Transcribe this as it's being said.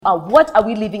What are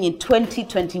we living in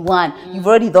 2021? You've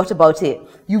already thought about it.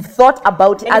 You've thought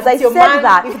about it. And as I said man,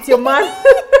 that. If it's your man,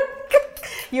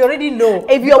 you already know.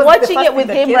 If you're watching it with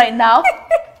him right now,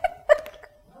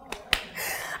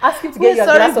 ask him to get you a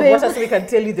glass of water so we can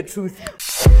tell you the truth.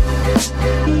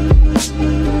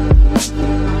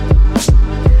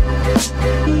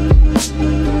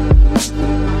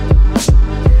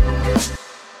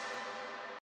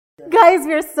 Guys,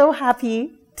 we're so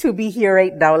happy to be here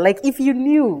right now. Like, if you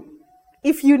knew.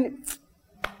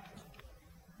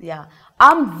 Yeah,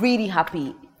 I'm really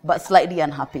happy, but slightly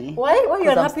unhappy. Why are you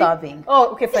unhappy? I'm starving.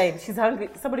 Oh, okay, fine. She's hungry.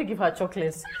 Somebody give her a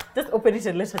chocolate. Just open it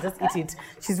and let her just eat it.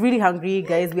 She's really hungry,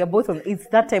 guys. We are both on. It's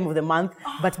that time of the month,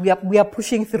 but we are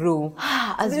pushing through.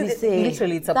 As we say,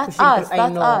 literally, it's a that's pushing us, through.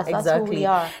 that's I know us, exactly. that's who we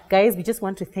are. Guys, we just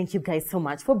want to thank you guys so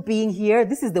much for being here.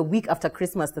 This is the week after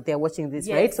Christmas that they are watching this,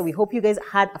 yes. right? So we hope you guys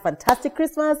had a fantastic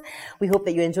Christmas. We hope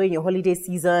that you're enjoying your holiday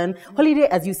season. Holiday,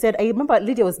 as you said, I remember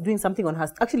Lydia was doing something on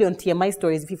her, actually on TMI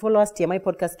stories. If you follow us, TMI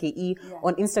Podcast KE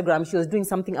on Instagram, she was doing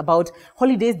something about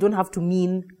holidays don't have to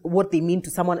mean what they mean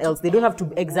to someone else. They don't have to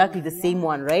be exactly the same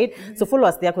one, right? So follow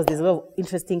us there because there's a lot of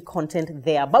interesting content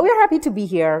there. But we're happy to be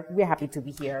here. We're happy to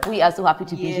be here. We are so happy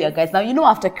to be here, guys. Now, you know,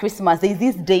 after Christmas, there's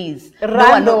these days.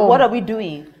 Random. What are we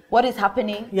doing? What is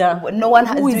happening? Yeah. No one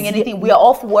is doing anything. We are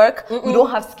off work. We don't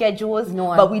have schedules. No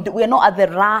one. But we're not at the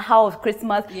raha of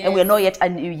Christmas, and we're not yet a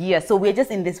New Year. So we're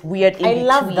just in this weird in-between. I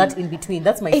love that in-between.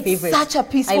 That's my favorite. It's such a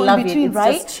peaceful I love in-between, It's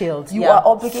right? just chilled. You are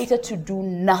obligated to do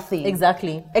nothing.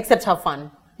 Exactly. Except have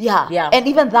fun. Yeah. And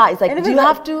even that is like, do you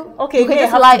have to? Okay, you can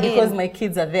just have lie to because in. my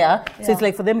kids are there. So it's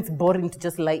like for them it's boring to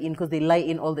just lie in because they lie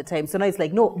in all the time. So now it's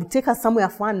like, no, take us somewhere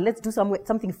fun. Let's do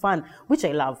something fun, which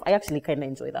I love. I actually kind of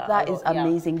enjoy that. That is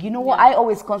amazing. You know what? I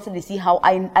always constantly see how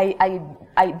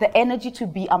the energy to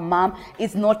be a mom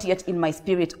is not yet in my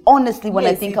spirit. Honestly, when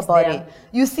I think about it,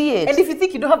 you see it. And if you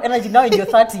think you don't have energy now in your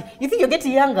 30, you think you're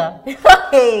getting younger.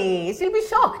 Hey, she'll be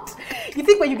shocked. You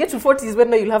think when you get to 40 is when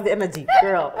now you'll have the energy,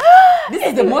 girl. This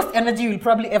is the most energy you'll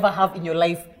probably ever have in your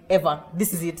life, ever.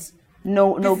 This is it.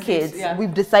 No kids.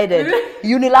 We've decided.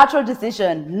 Unilateral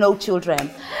decision, no children.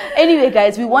 Anyway,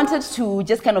 guys, we wanted to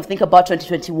just kind of think about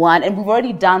 2021, and we've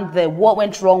already done the what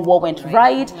went wrong, what went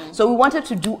right. So we wanted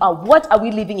to do a what are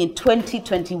we living in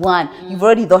 2021? You've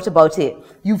already thought about it.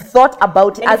 You've thought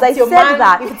about it. As I said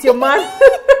that. If it's your man,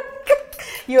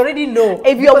 you already know.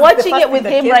 If you're watching it with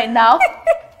him right now,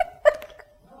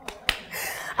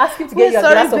 ask him to get you a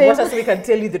glass of water so we can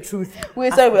tell you the truth.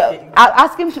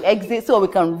 Ask him to exit so we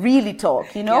can really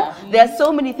talk, you know? Yeah. There are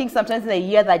so many things sometimes in a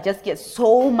year that just get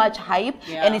so much hype,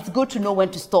 and it's good to know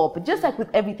when to stop. Just like with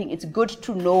everything, it's good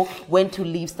to know when to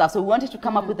leave stuff. So we wanted to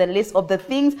come up with a list of the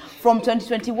things from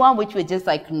 2021 which were just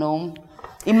like, no.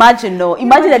 Imagine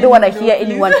I don't want to hear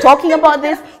anyone talking about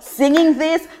this, singing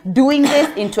this, doing this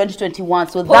in 2021.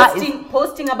 So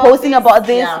posting about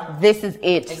this. This is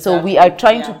it. Exactly. So we are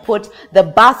trying to put the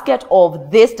basket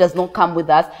of this does not come with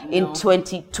us in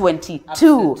 2022.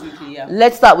 Absolutely,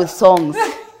 let's start with songs.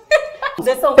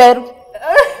 Peru,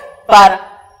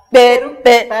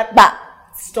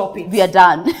 stop it. We are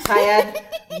done. Tired.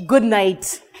 Good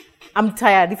night. I'm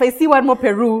tired. If I see one more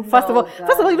Peru, first of all,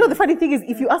 you know the funny thing is,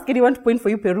 if you ask anyone to point for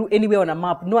you Peru anywhere on a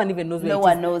map, no one even knows where it is. No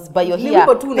one knows, but you're here.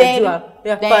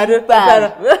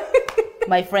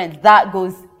 My friend, that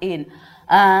goes in.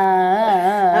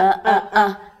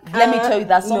 Let me tell you,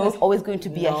 that song is always going to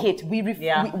be a hit. We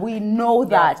know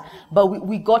that, but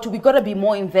we got to be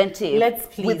more inventive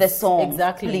with the song.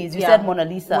 Exactly. Please, you said Mona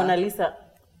Lisa. Mona Lisa.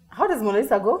 How does Mona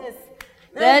Lisa go? Yes.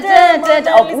 I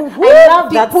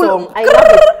love that song. I love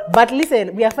it. But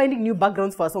listen, we are finding new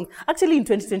backgrounds for our songs. Actually, in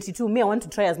 2022, I want to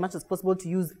try as much as possible to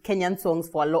use Kenyan songs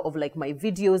for a lot of like my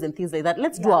videos and things like that.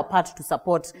 Let's do our part to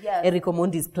support Eric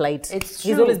Omondi's plight. It's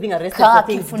true. He's always being arrested for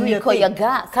things.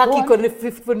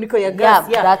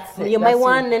 You're my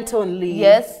one and only.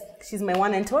 Yes. She's my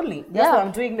one and only. That's what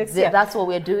I'm doing next year. That's what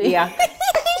we're doing. Yeah.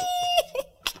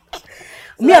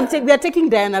 We are taking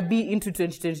Diana B into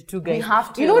 2022, guys. We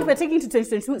have to. You know what we're taking into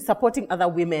 2022? Supporting other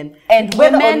women. And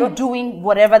women doing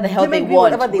whatever the hell they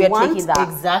want. We're taking that.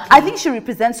 Exactly. I think she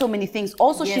represents so many things.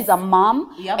 Also, she's a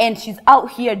mom, and she's out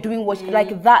here doing what,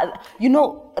 like that, you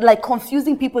know, like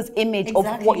confusing people's image of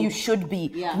what you should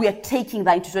be. We are taking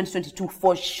that into 2022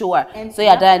 for sure. And so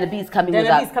Diana B is coming with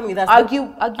that.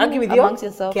 Argue with amongst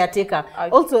yourself. Caretaker.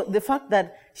 Also, the fact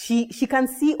that she can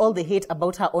see all the hate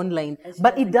about her online,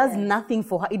 but it does nothing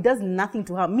for her. It does nothing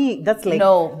to her. Me, that's like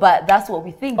but that's what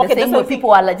we think. The same way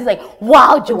people are like, just like,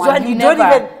 wow, Joanne, you don't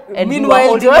never. even. And meanwhile,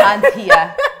 holding hands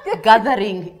here.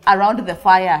 gathering around the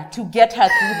fire to get her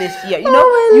through this year. You know,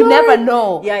 you never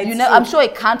know. Yeah, you know, I'm sure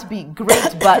it can't be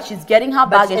great, but she's getting her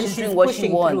bag and she's doing what she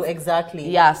wants. Through, exactly.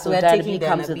 Yeah, so Darby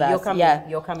comes with us.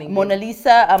 You're coming. Mona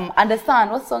Lisa,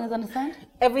 Understand. What song is Understand?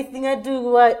 Everything I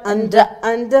do, I under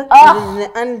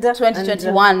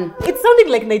 2021. It's sounding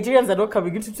like Nigerians are not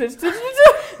coming into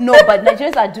 2022. No, but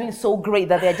Nigerians are doing so great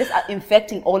that they're just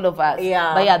infecting all of us.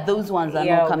 Yeah. But yeah, those ones are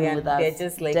not coming with us. They're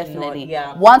just like definitely.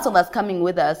 Not, one song that's coming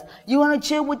with us. You want to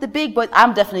chill with the big boys?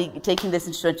 I'm definitely taking this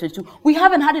into 2022. We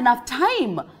haven't had enough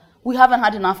time. We haven't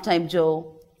had enough time,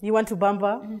 Joe. You want to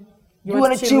bamba? You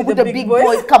want to chill with the big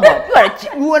boys? Come on.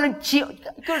 You want to chill with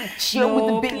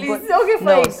the big boys? Okay,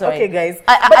 fine. No, sorry. Okay, guys.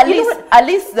 At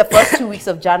least the first 2 weeks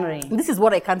of January. This is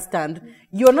what I can't stand.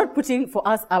 You're not putting for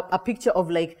us a picture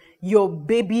of like your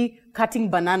baby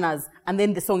cutting bananas and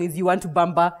then the song is you want to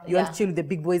bamba, you want to chill with the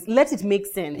big boys. Let it make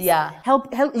sense. Yeah.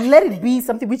 Help, let it be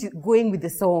something which is going with the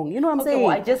song. You know what I'm saying?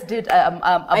 Well, I just did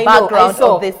a background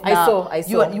of this now. I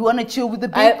saw. You want to chill with the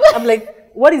big boys? I'm like,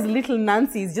 what is little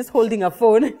Nancy is just holding a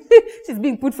phone? She's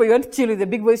being put for you want to chill with the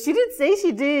big boys. She didn't say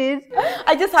she did.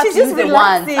 I just had to use it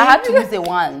once. I had to use it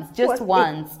once, just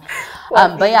once.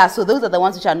 But yeah, so those are the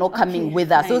ones which are not coming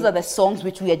with us. Those are the songs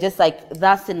which we are just like,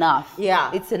 that's enough.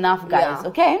 Yeah. It's enough, guys.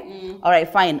 Okay? All right,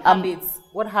 fine. Habits.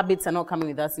 What habits are not coming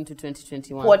with us into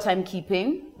 2021? Poor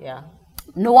timekeeping. Yeah.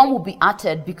 No one will be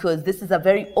uttered because this is a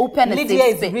very open and safe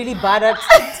Lydia space. is really bad at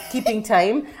keeping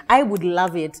time. I would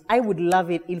love it. I would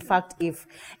love it. In fact, if,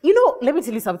 you know, let me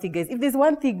tell you something, guys. If there's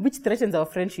one thing which threatens our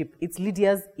friendship, it's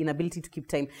Lydia's inability to keep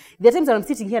time. There are times when I'm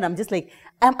sitting here and I'm just like,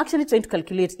 I'm actually trying to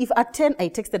calculate. If at 10 I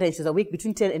texted her and she's awake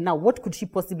between 10 and now, what could she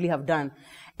possibly have done?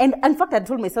 And in fact, I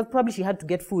told myself probably she had to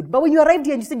get food. But when you arrived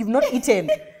here and you said you've not eaten,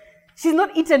 she's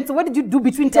not eaten, so what did you do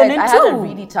between 10 and 2? I had a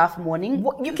really tough morning.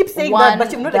 You keep saying that,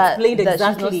 but you've not explained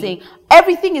exactly. She's not saying.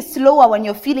 Everything is slower when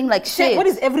you're feeling like shit. What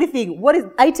is everything? What is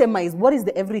itemized? What is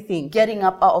the everything? Getting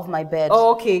up out of my bed.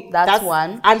 Oh, okay. That's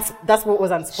one. And that's what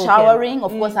was unspoken. Showering.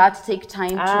 Of course, I had to take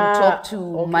time to talk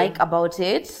to Mike about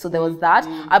it. So there was that.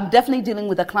 I'm definitely dealing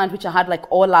with a client which I had like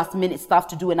all last minute stuff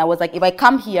to do. And I was like, if I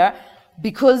come here,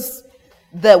 because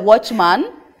the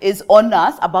watchman is on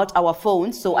us about our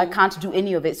phones, so I can't do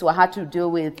any of it. So I had to deal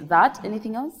with that.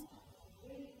 Anything else?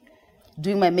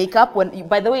 Doing my makeup.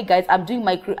 By the way, guys, I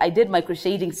did micro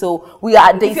shading. So we are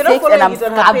at day 6 and I'm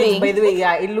scabbing. By the way,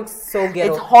 yeah, it looks so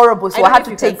ghetto. It's horrible. So I had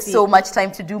to take so much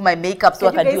time to do my makeup so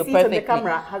I can do it perfectly. On the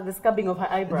camera has the scabbing of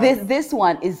her eyebrows. This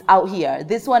one is out here.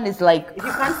 This one is like. If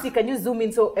you can't see, can you zoom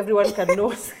in so everyone can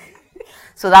know?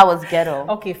 So that was ghetto.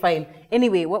 Okay, fine.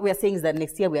 Anyway, what we are saying is that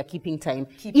next year we are keeping time.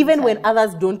 Even when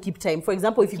others don't keep time. For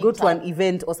example, if you go to an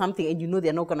event or something and you know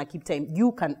they're not going to keep time,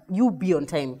 you be on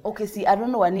time. Okay, see, I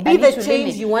don't know. I need the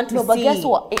change you want to see. No, but guess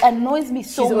what? It annoys me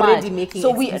so much. She's already making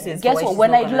excuses. Guess what?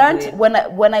 When I learned,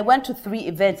 when I went to 3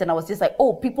 events and I was just like,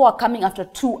 oh, people are coming after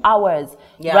 2 hours,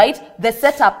 right? The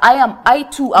setup, I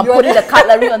too am putting the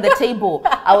cutlery on the table.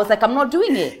 I was like, I'm not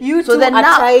doing it. You so too then are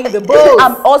tying the bows.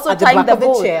 I'm also tying the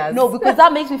bows. No, because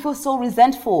that makes me feel so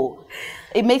resentful.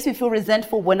 It makes me feel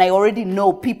resentful when I already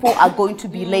know people are going to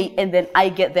be late and then I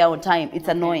get there on time. It's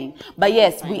annoying. But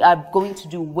yes, we are going to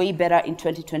do way better in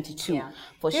 2022.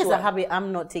 For sure. Here's a habit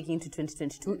I'm not taking to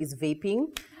 2022 is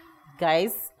vaping.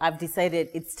 Guys, I've decided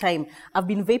it's time. I've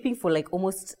been vaping for like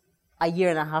almost a year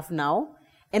and a half now.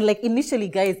 And like initially,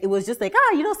 guys, it was just like,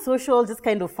 social, just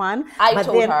kind of fun. I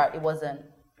told her it wasn't.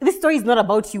 This story is not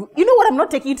about you. You know what? I'm not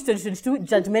taking you to 2022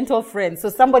 judgmental friends. So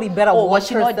somebody better watch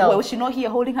herself. Was she not here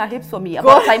holding her hips for me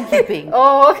about timekeeping?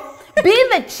 Be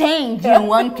the change you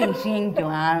want to change,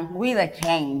 Joanne. Be the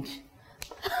change.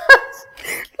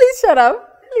 Please shut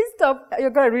up. Please stop. You're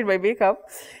going to read my makeup.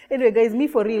 Anyway, guys, me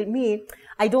for real,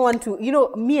 I don't want to,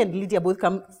 me and Lydia both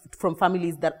come from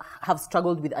families that have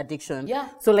struggled with addiction. Yeah.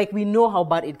 So like we know how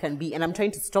bad it can be. And I'm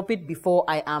trying to stop it before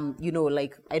I am,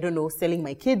 selling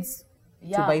my kids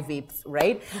to buy vapes,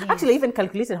 right? Please. Actually, I even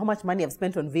calculated how much money I've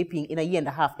spent on vaping in a year and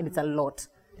a half, and it's a lot.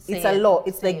 It's a lot.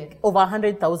 It's like over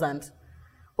 100,000.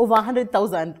 Over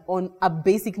 100,000 on a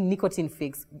basic nicotine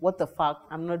fix. What the fuck?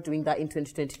 I'm not doing that in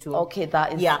 2022. Okay,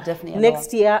 that is definitely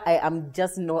next year, I am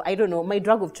just I don't know. My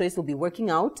drug of choice will be working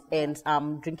out and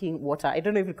drinking water. I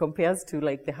don't know if it compares to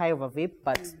like the high of a vape,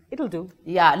 but it'll do.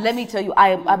 Yeah, let me tell you,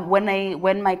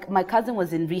 when my cousin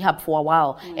was in rehab for a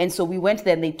while, and so we went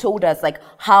there and they told us like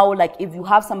how like if you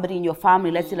have somebody in your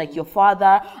family, let's say like your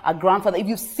father, a grandfather, if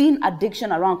you've seen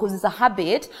addiction around, because it's a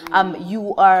habit,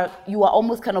 you are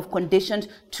almost kind of conditioned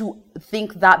to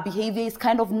think that behavior is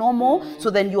kind of normal. So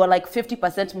then you are like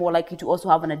 50% more likely to also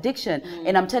have an addiction.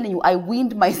 And I'm telling you, I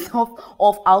weaned myself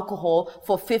off alcohol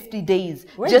for 50 days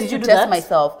just to test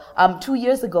myself. 2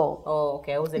 years ago. Oh,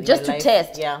 okay. I wasn't just to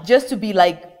test. Yeah. Just to be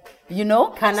like, you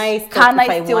know, can I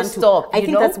still stop? I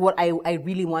think that's what I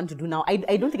really want to do now.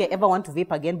 I don't think I ever want to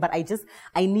vape again, but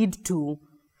I need to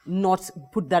not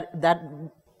put that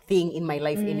thing in my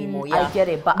life anymore. Yeah. I get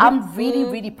it, but I'm really,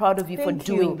 really proud of you for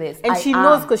doing this. And she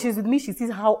knows, because she's with me, she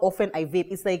sees how often I vape.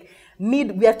 It's like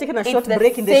we have taken a short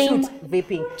break in the shoot,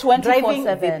 vaping, 24/7. Driving,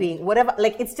 vaping, whatever.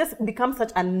 Like, it's just become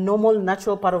such a normal,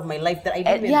 natural part of my life that I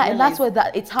didn't even realize. And that's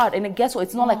why it's hard. And guess what?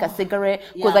 It's not like a cigarette,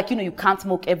 because like, you know, you can't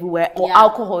smoke everywhere. Or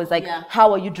alcohol is like,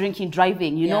 how are you drinking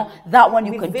driving? You know, that one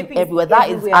you can do everywhere. That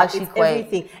is actually quite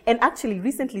everything. And actually,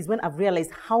 recently is when I've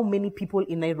realized how many people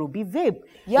in Nairobi vape.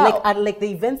 Yeah. Like, at like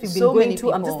the events we've been going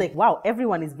to, I'm just like, wow,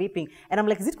 everyone is vaping. And I'm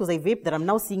like, is it because I vape that I'm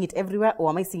now seeing it everywhere, or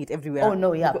am I seeing it everywhere? Oh,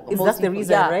 no, yeah. Is that the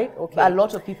reason, right? Okay. A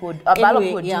lot of people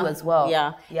do as well.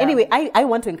 Yeah. Anyway, I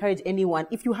want to encourage anyone,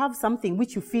 if you have something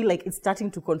which you feel like it's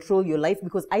starting to control your life,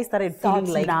 because I started feeling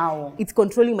like it's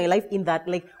controlling my life, in that,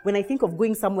 like, when I think of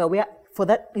going somewhere where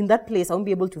in that place I won't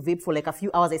be able to vape for like a few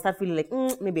hours, I start feeling like,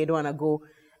 maybe I don't want to go.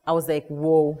 I was like,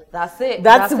 whoa. That's it.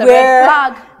 That's where,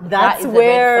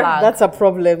 that's a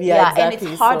problem. Yeah, exactly. And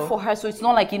it's hard for her. So it's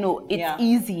not like, you know, it's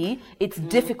easy, it's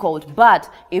difficult.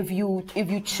 But if you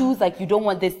choose, like, you don't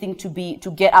want this thing to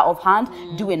get out of hand,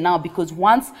 do it now. Because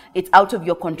once it's out of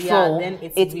your control, then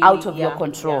it's really, out of your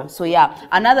control. So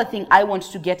another thing I want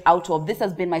to get out of, this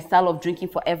has been my style of drinking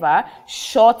forever,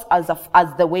 shots as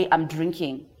the way I'm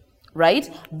drinking.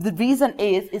 Right? The reason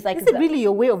is like... Is it really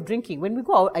your way of drinking? When we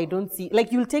go out, I don't see...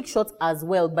 Like, you'll take shots as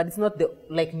well, but it's not the,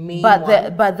 like, main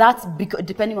one. But that's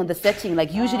depending on the setting.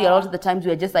 Like, usually a lot of the times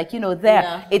we're just like, you know,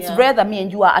 there. It's rare that me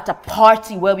and you are at a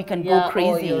party where we can go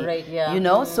crazy. You're right, you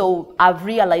know? So I've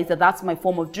realized that that's my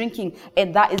form of drinking.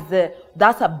 And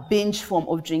that's a binge form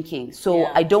of drinking. So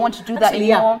I don't want to do that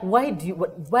anymore.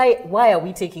 Why are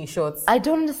we taking shots? I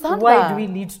don't understand Why do we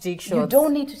need to take shots? You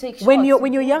don't need to take shots. When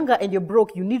you're younger and you're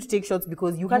broke, you need to take shots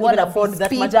because you can't even afford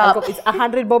that much alcohol. It's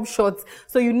 100 bob shots.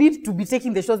 So you need to be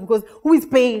taking the shots, because who is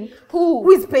paying? Who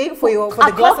is paying for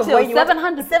the glass of wine?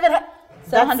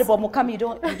 700 bob. Mukami, you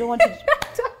don't want to...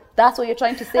 That's what you're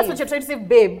trying to say. That's what you're trying to say,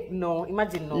 babe. No,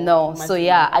 imagine no. No, imagine so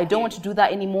I don't want to do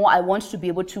that anymore. I want to be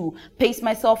able to pace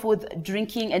myself with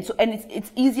drinking, and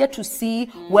it's easier to see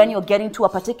when you're getting to a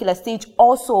particular stage.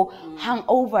 Also,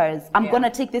 hangovers. I'm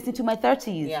gonna take this into my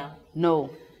 30s. Yeah.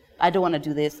 No. I don't want to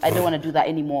do this. I don't want to do that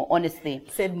anymore, honestly.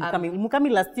 Said Mukami.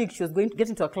 Mukami last week, she was going to get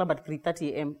into a club at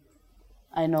 3:30 a.m.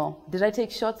 I know. Did I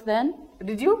take shots then?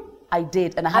 Did you? I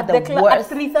did, and I had the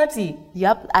worst. At 3:30?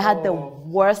 Yep, I had the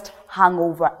worst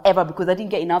hangover ever because I didn't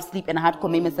get enough sleep and I had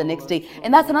commitments the next day.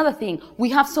 And that's another thing.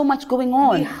 We have so much going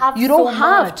on. You don't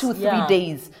have 2-3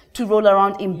 days to roll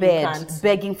around in bed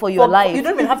begging for your life. You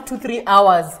don't even have 2-3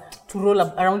 hours to roll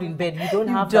around in bed. You don't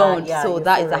have that. Yeah, so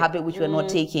that is a habit which we're not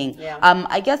taking.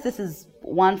 I guess this is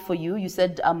one for you. You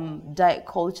said diet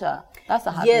culture. That's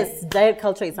a habit. Yes, diet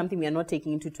culture is something we are not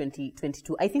taking into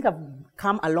 2022. I think I've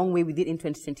come a long way with it in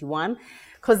 2021.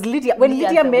 Because when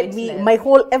Lydia met me,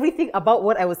 everything about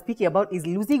what I was speaking about is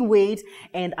losing weight,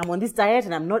 and I'm on this diet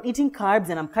and I'm not eating carbs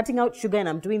and I'm cutting out sugar and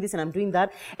I'm doing this and I'm doing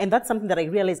that. And that's something that I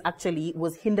realized actually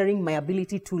was hindering my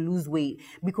ability to lose weight,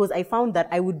 because I found that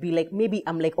I would be like, maybe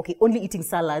I'm like, okay, only eating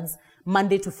salads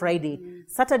Monday to Friday.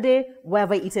 Saturday, where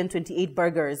have I eaten 28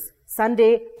 burgers?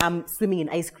 Sunday, I'm swimming in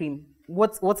ice cream.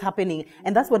 What's happening?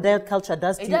 And that's what diet culture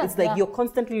does to you. It's like you're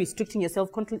constantly restricting yourself,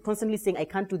 constantly saying, I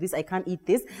can't do this, I can't eat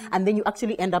this. And then you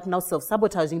actually end up now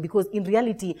self-sabotaging, because in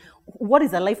reality, what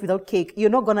is a life without cake? You're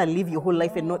not going to live your whole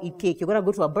life and not eat cake. You're going to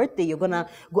go to a birthday, you're going to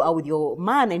go out with your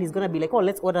man, and he's going to be like, oh,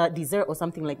 let's order dessert or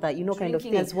something like that, you know, kind of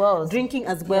thing. Drinking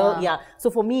as well. Yeah. So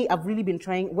for me, I've really been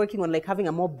working on like having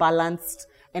a more balanced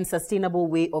and sustainable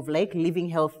way of like living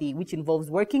healthy, which involves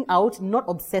working out, not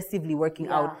obsessively working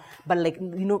out, but like,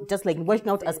 you know, just like working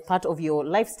out as part of your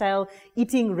lifestyle,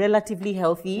 eating relatively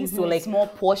healthy. So like small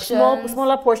portions.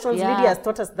 Smaller portions. Lydia has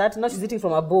taught us that. Now she's eating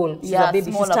from a bowl. She's a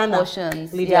baby. Smaller She's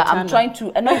portions. I'm trying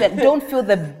to, and don't fill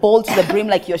the bowl to the brim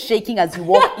like you're shaking as you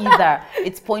walk either.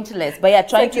 It's pointless. But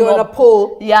trying like to you're on a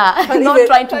pole. Not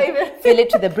trying to fill it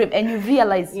to the brim. And you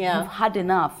realize you've had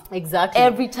enough. Exactly.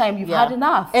 Every time you've had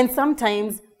enough. And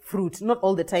sometimes fruit, not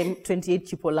all the time 28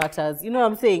 chipolatas. You know what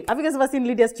I'm saying? Have you guys ever seen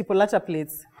Lydia's chipolata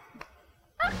plates?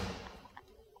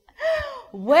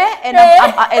 Where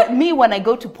and me when I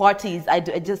go to parties, I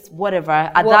just whatever.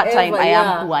 At that time, I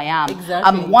am who I am.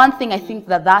 Exactly. One thing I think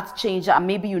that's changed, and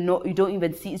maybe you don't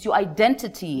even see, is your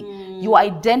identity. Your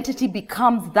identity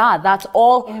becomes that. That's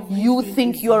all you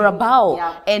think you're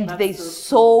about, and there's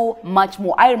so much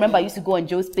more. I remember I used to go on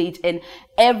Joe's page, and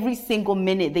every single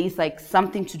minute there's like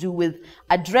something to do with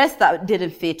a dress that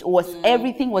didn't fit, or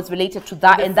everything was related to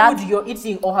that, and that you're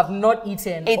eating or have not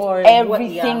eaten, or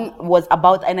everything was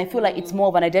about. And I feel like it's more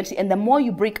of an identity, and the more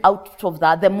you break out of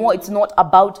that, the more it's not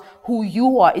about who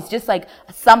you are. It's just like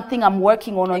something I'm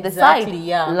working on the side,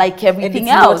 like everything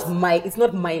else. It's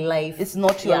not my life. It's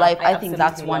not your life. I think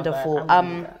that's wonderful.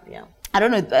 I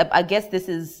don't know. I guess this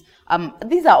is.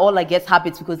 These are all, I guess,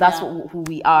 habits, because that's who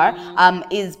we are.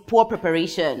 Is poor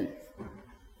preparation.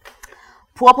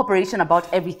 Poor preparation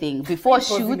about everything before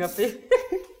shoots.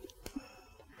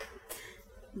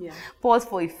 Pause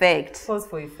for effect. Pause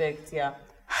for effect. Yeah.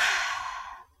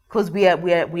 Because we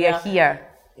are here.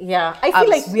 Yeah, I feel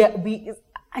like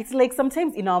it's like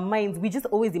sometimes in our minds, we just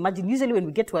always imagine, usually when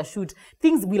we get to a shoot,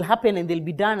 things will happen and they'll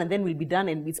be done, and then we'll be done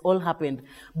and it's all happened.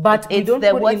 But we don't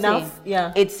put enough.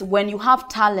 It's when you have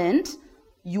talent,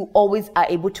 you always are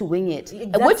able to wing it,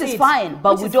 which is fine,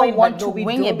 but we don't want to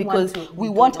wing it, because we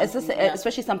want,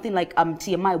 especially something like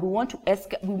TMI, we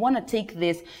want to take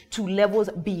this to levels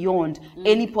beyond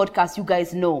any podcast you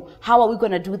guys know. How are we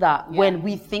going to do that when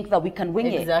we think that we can wing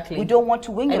it? We don't want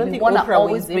to wing it. We want to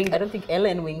always bring it. I don't think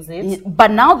Ellen wings it. But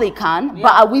now they can.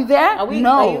 But are we there? No.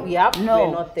 No.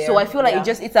 We're not there. So I feel like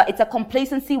it's a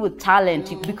complacency with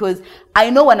talent, because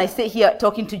I know when I sit here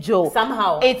talking to Joe,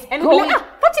 somehow it's and going, we'll be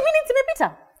like, 40 minutes in a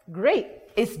bit. Great.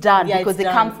 It's done, because it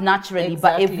comes naturally.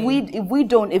 Exactly.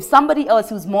 But if somebody else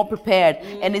who's more prepared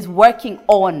and is working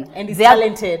on and is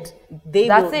talented, they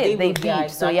beat. Yeah, exactly.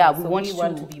 So we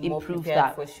want to be more improve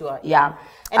that for sure. Yeah.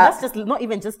 And that's just not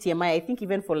even just TMI. I think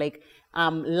even for like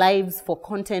lives, for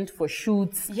content, for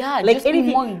shoots. Yeah, like just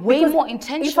anything, way more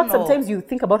intentional. In fact, sometimes you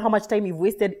think about how much time you've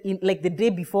wasted in like the day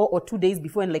before or 2 days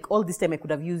before, and like all this time I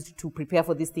could have used to prepare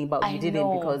for this thing, but we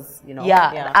didn't, because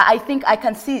I think I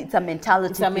can see it's a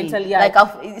mentality. It's a mental, like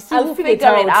we'll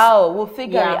figure it out. We'll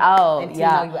figure it out. Until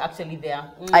now you're actually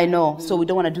there. I know. So we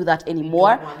don't want to do that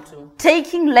anymore.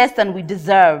 Taking less than we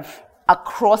deserve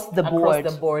across the board.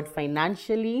 Across the board,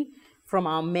 financially, from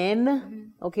our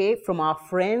men, from our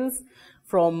friends,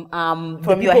 from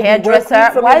your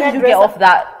hairdresser. Why did you get off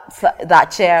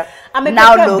that chair?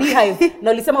 Now look.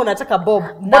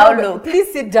 Now look.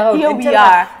 Please sit down. Here we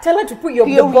are. Tell her to put the bob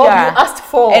you asked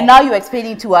for. And now you're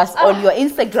explaining to us on your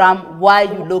Instagram why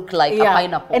you look like a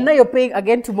pineapple. And now you're paying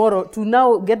again tomorrow to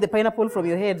now get the pineapple from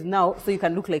your head now, so you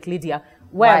can look like Lydia.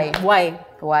 Why?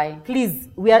 Please,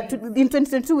 we are in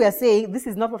 2022. We are saying this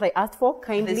is not what I asked for.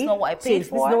 Kindly, this is not what I paid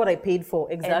for. This is not what I paid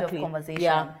for. Exactly. End of conversation.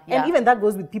 Yeah. And even that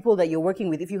goes with people that you're working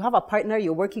with. If you have a partner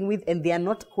you're working with and they are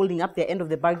not holding up their end of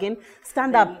the bargain,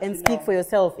 stand up and speak for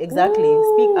yourself. Exactly.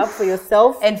 Ooh. Speak up for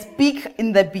yourself and speak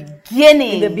in the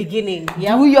beginning.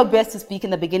 Yeah. Do your best to speak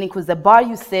in the beginning, because the bar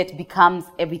you set becomes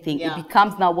everything. Yeah. It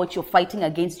becomes now what you're fighting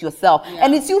against yourself,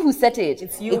 and it's you who set it.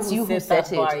 It's you who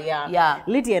set it. Bar, yeah.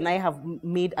 Lydia and I have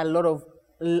made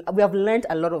we have learned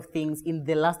a lot of things in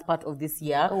the last part of this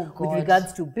year with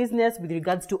regards to business, with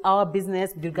regards to our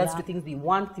business, with regards to things we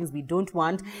want, things we don't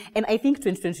want. And I think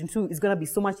 2022 is going to be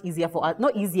so much easier for us.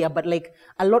 Not easier, but like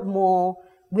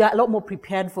we are a lot more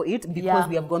prepared for it, because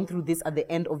we have gone through this at the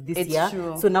end of this year.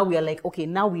 True. So now we are like, okay,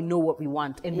 now we know what we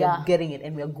want, and we are getting it,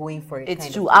 and we are going for it.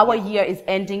 It's true. Our year is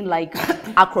ending like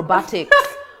acrobatics.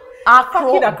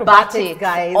 Acrobatics,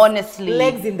 guys. Honestly.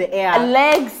 Legs in the air.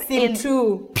 Legs in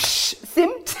two.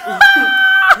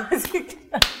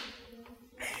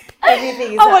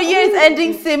 Everything is our year is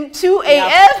ending sim 2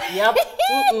 a.m. Yep.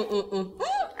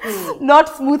 Not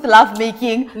smooth love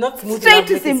making. Not smooth straight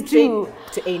to sim 2.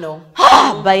 To anal.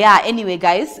 But yeah, anyway,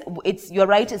 guys, you're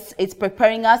right. It's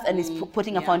preparing us, and it's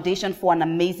putting a foundation for an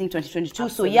amazing 2022.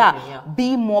 Absolutely, so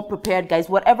be more prepared, guys.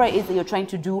 Whatever it is that you're trying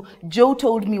to do. Joe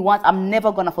told me once, I'm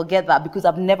never gonna forget that, because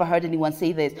I've never heard anyone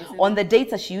say this. On the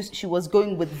dates that she was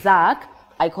going with Zach.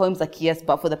 I call him Zacchaeus,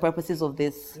 but for the purposes of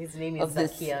this, his name is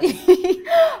Zacchaeus.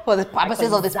 For the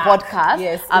purposes of this podcast,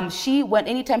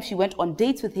 anytime she went on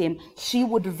dates with him, she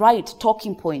would write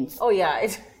talking points. Oh yeah,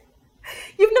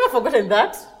 you've never forgotten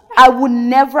that. I would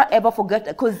never ever forget,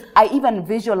 because I even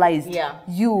visualized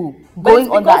you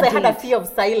going on that date. I had a fear of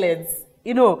silence.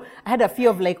 I had a fear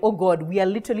of like, oh God, we are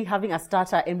literally having a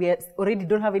starter and we already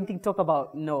don't have anything to talk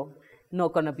about. No,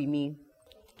 not gonna be me.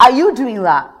 Are you doing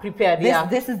that? Prepared,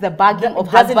 This is the bagging of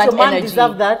husband energy. Doesn't your man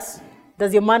deserve that?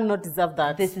 Does your man not deserve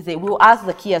that? This is it. We'll ask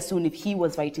Zakia soon if he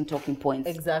was writing talking points.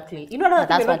 Exactly. You know another thing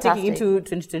That's we're not taking fantastic. into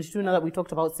 2022 now that we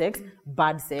talked about sex?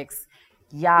 Bad sex.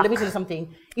 Yeah. Let me tell you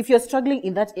something. If you're struggling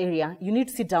in that area, you need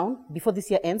to sit down before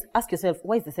this year ends. Ask yourself,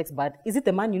 why is the sex bad? Is it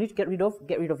the man you need to get rid of?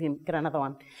 Get rid of him. Get another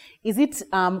one. Is it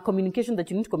communication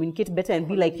that you need to communicate better and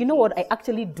be like, you know what? I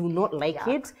actually do not like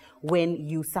it when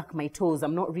you suck my toes.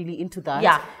 I'm not really into that.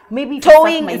 Yeah. Maybe if you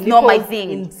Towing suck my is not my nipples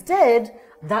thing. Instead,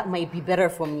 that might be better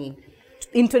for me.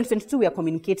 In 2022, we are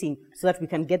communicating so that we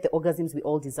can get the orgasms we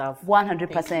all deserve.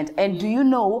 100%. And do you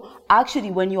know,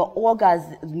 actually, when you're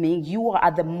orgasming, you are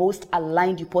at the most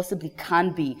aligned you possibly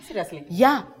can be. Seriously?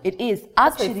 Yeah, it is.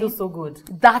 That's why Actually, it feels so good.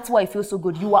 That's why it feels so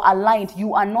good. You are aligned.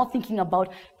 You are not thinking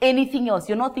about anything else.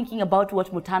 You're not thinking about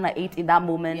what Mutana ate in that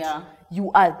moment. Yeah. You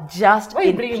are just Why are you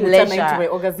in bringing Mutana pleasure. into my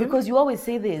orgasm? Because you always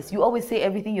say this. You always say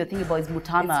everything you're thinking about is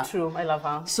Mutana. It's true. I love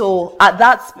her. So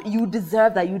you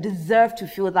deserve that. You deserve to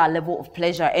feel that level of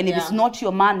pleasure. And if it's not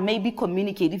your man, maybe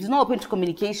communicate. If it's not open to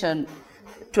communication,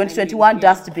 2021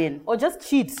 dustbin. Or just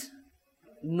cheat.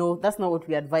 No, that's not what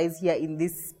we advise here in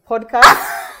this podcast.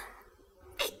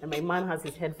 And my man has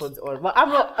his headphones on. But I'm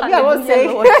not, I won't say.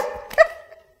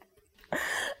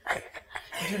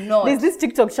 Do not. There's this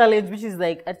TikTok challenge which is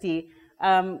like, Ati,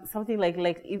 something like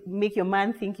make your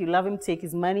man think you love him, take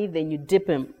his money, then you dip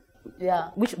him. Yeah.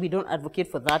 Which we don't advocate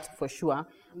for that for sure.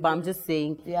 But I'm just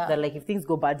saying that like if things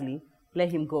go badly,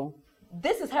 let him go.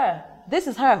 This is her. This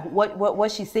is her.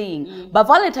 What she's saying. But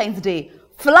Valentine's Day,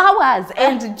 flowers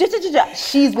and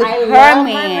she's with her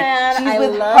man. She's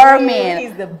with her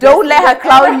man. Don't let her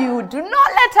clown you. Do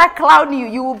not let her clown you.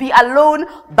 You will be alone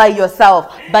by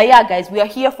yourself. But yeah, guys, we are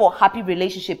here for happy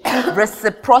relationship,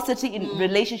 reciprocity in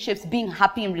relationships, being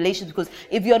happy in relationships. Because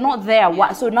if you're not there,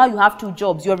 so now you have two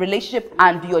jobs: your relationship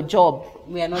and your job.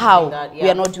 We are not How? doing that. Yeah. We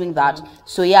are not doing that.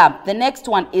 So yeah, the next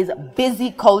one is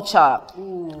busy culture.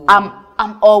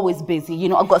 I'm always busy. You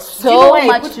know, I've got so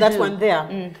much to do. That one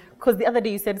there. Because the other day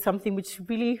you said something which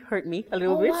really hurt me a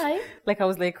little bit. Why? Like I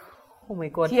was like, oh my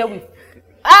God. Here we go.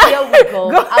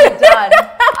 I'm done.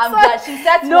 I'm done. She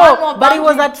said no, one more but it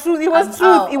was boundary. a truth. It was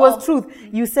truth. It was truth.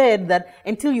 You said that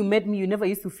until you met me, you never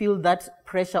used to feel that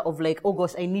pressure of like, oh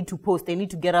gosh, I need to post. I need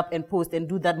to get up and post and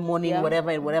do that morning, whatever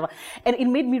and whatever. And it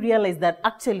made me realize that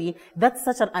actually that's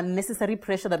such an unnecessary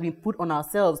pressure that we put on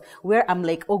ourselves. Where I'm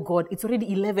like, oh God, it's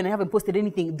already 11. I haven't posted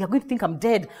anything. They're going to think I'm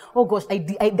dead. Oh gosh,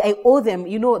 I owe them,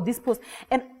 you know, this post.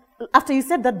 And after you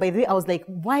said that, by the way, I was like,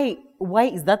 why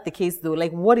is that the case though?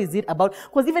 Like, what is it about?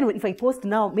 Because even if I post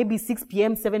now, maybe 6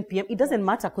 p.m., 7 p.m., it doesn't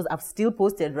matter because I've still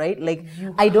posted, right? Like,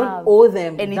 I don't owe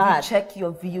them and that. if you check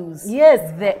your views, yes,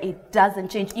 it doesn't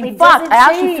change. In fact, I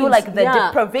actually feel like the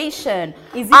deprivation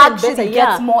actually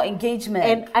gets more engagement.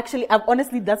 And actually,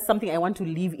 honestly, that's something I want to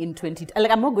leave in 20.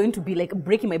 Like, I'm not going to be like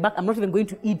breaking my back. I'm not even going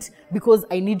to eat because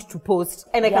I need to post.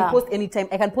 And I can post anytime.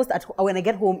 I can post when I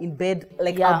get home in bed.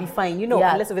 Like, I'll be fine. You know,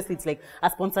 unless obviously it's like a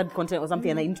sponsored content or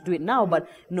something and I need to do it now. But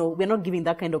no, we're not giving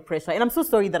that kind of pressure. And I'm so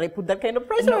sorry that I put that kind of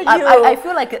pressure on you. I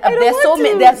feel like there's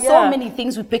so many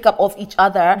things we pick up off each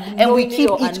other and we keep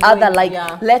each other like,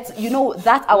 let's, you know,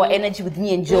 that's our energy with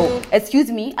me and Joe. Excuse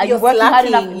me, are you working hard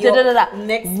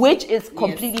enough? Which is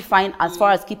completely fine as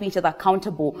far as keeping each other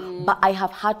accountable. But I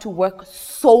have had to work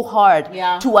so hard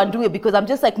to undo it because I'm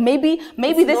just like, maybe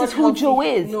this is who Joe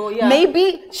is.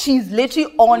 Maybe she's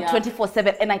literally on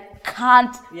 24/7 and I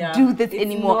can't do this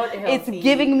anymore. It's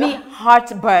giving me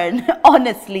heartburn,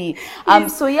 honestly.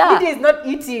 So yeah, Lydia is not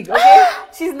eating. Okay,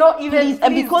 she's not even.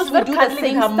 And because we do the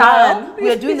same style,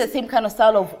 we are doing the same kind of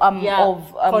style of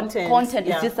content.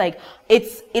 It's just like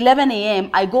it's 11 a.m.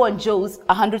 I go on Joe's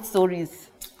 100 stories.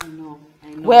 I know.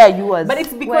 Where are yours? But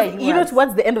it's because you know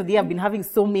towards the end of the year I've been having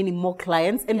so many more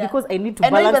clients and because I need to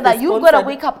balance. And even that you've got to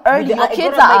wake up early. Your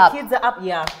kids are up. My kids are up.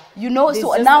 Yeah. You know,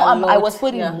 so now I was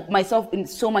putting myself in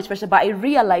so much pressure, but I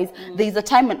realized there's a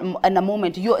time and a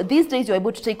moment. These days you're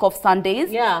able to take off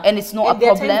Sundays, and it's not a problem.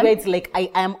 There are times where it's like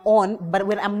I am on, but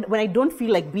when I don't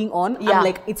feel like being on, I'm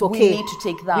like it's okay. We need to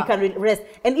take that. We can rest.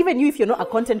 And even you, if you're not a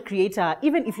content creator,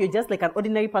 even if you're just like an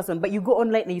ordinary person, but you go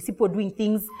online and you see people doing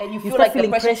things, and you feel like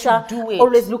feeling pressure to do it.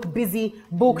 Always look busy,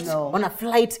 booked on a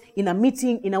flight, in a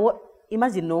meeting, in a what?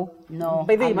 Imagine no.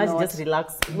 By the way, imagine just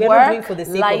relax. We're not doing for the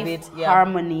sake of it.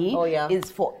 Harmony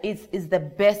is the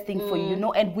best thing for you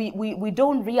know, and we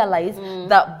don't realize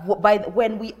that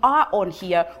when we are on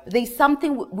here, there's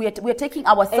something we're taking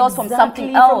ourselves from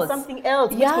something else. Which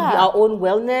could be our own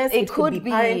wellness. It could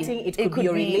be parenting. It could be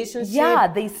your relationship. Yeah,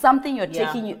 there's something you're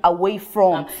taking away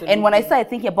from. And when I started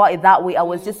thinking about it that way, I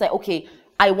was just like, okay,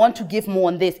 I want to give more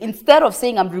on this. Instead of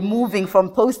saying I'm removing from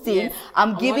posting,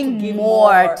 I'm giving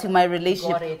more to my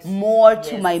relationship, more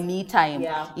to my me time.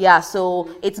 Yeah, so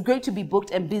it's great to be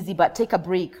booked and busy, but take a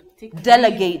break.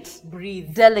 Delegate.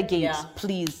 Breathe. Delegate,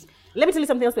 please. Let me tell you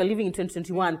something else we're living in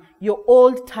 2021. Your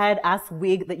old tired ass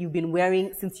wig that you've been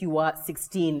wearing since you were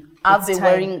 16. I've been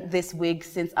wearing this wig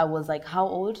since I was like, how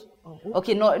old?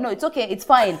 Okay, no, it's okay. It's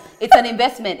fine. It's an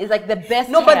investment. It's like the best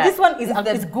hair. But this one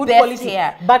is good quality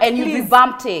hair. But and you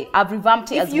revamped it. I've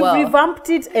revamped it as well. If you revamped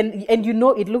it and you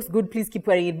know it looks good, please keep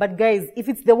wearing it. But guys, if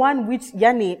it's the one which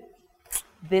Yani,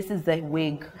 this is the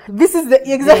wig. This is the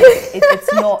exactly.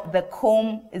 It's not. The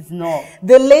comb is not.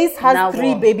 The lace has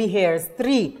 3 baby hairs.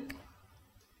 3.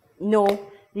 No.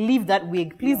 Leave that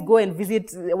wig. Please go and visit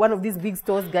one of these wig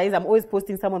stores, guys. I'm always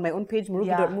posting some on my own page,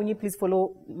 Murugi.Munyi. Please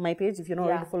follow my page if you're not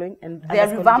already following. And they're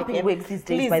revamping wigs these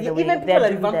days, by the way. Even people are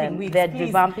revamping wigs. They're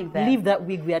revamping them. Leave that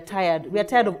wig. We are tired. We are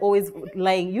tired of always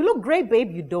lying. You look great,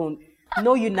 babe. You don't.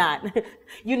 No, you're not.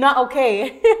 You're not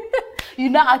okay.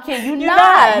 You're not okay. You're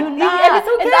not. And it's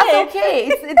okay. And that's okay.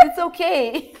 It's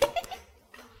okay.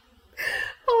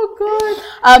 Oh,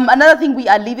 God. Another thing we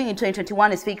are leaving in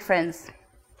 2021 is fake friends.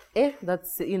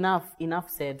 That's enough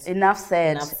said. Enough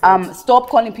said. Stop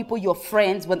calling people your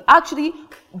friends when actually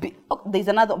there's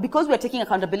another, because we're taking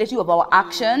accountability of our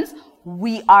actions.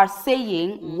 We are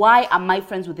saying, why am I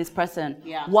friends with this person?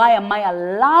 Why am I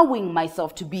allowing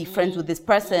myself to be friends with this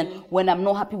person when I'm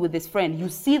not happy with this friend? You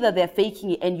see that they're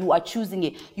faking it and you are choosing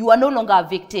it. You are no longer a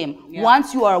victim.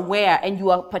 Once you are aware and you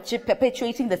are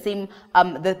perpetuating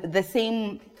the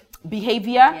same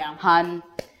behavior,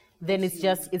 then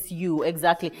it's you,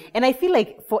 exactly. And I feel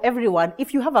like for everyone,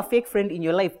 if you have a fake friend in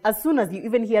your life, as soon as you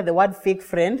even hear the word fake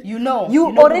friend, you know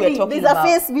already, there's a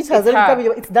face which has already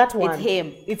come. It's that one. It's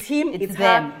him. It's him. It's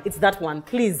them. Her, it's that one.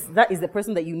 Please, that is the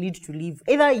person that you need to leave.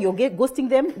 Either you're ghosting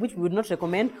them, which we would not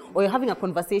recommend, or you're having a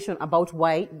conversation about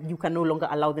why you can no longer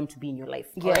allow them to be in your life.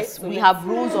 Yes, right? So we have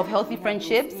rules of healthy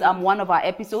friendships. One of our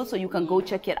episodes, so you can go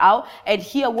check it out and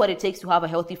hear what it takes to have a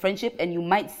healthy friendship, and you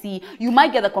might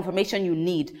get the confirmation you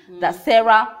need that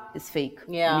Sarah is fake.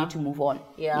 We need to move on.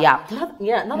 Now that we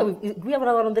have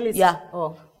another on the list.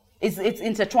 It's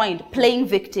intertwined. Playing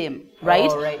victim, right?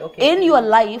 Okay. In your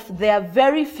life, there are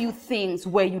very few things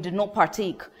where you did not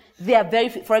partake. There are very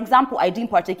few. For example, I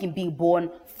didn't partake in being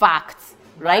born. Facts.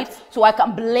 Right? So I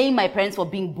can blame my parents for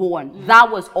being born. That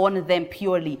was on them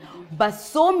purely. But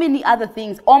so many other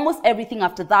things, almost everything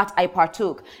after that, I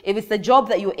partook. If it's the job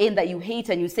that you're in that you hate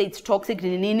and you say it's toxic,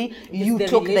 you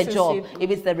took the job. If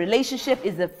it's the relationship,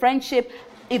 it's the friendship,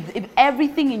 if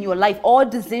everything in your life, all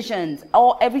decisions,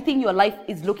 everything in your life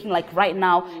is looking like right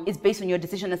now is based on your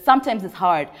decision. And sometimes it's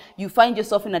hard. You find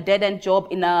yourself in a dead-end job,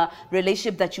 in a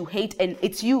relationship that you hate, and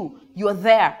it's you. You're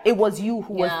there. It was you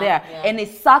who was there. And it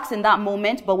sucks in that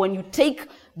moment, but when you take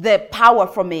the power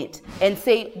from it and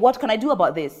say, what can I do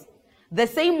about this? The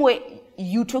same way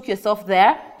you took yourself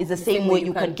there is the same way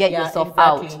you can get yourself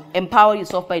out. Empower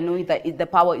yourself by knowing that the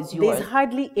power is yours. There's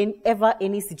hardly ever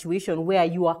any situation where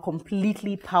you are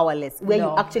completely powerless, where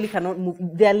you actually cannot move.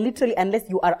 They're literally, unless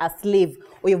you are a slave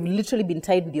or you've literally been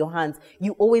tied with your hands,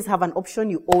 you always have an option,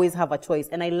 you always have a choice.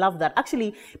 And I love that.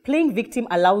 Actually, playing victim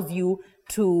allows you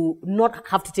to not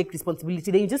have to take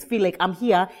responsibility. Then you just feel like I'm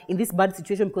here in this bad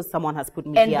situation because someone has put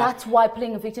me here. And that's why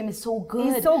playing a victim is so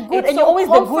good. It's so good. And you're always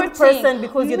the good person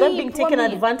because you're not being taken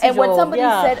advantage of. And when somebody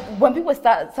said, when people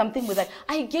start something with like,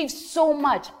 I gave so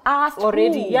much, asked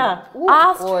already, who?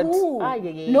 Asked who?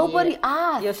 Nobody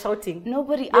asked. You're shouting.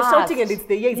 Nobody You're asked. shouting and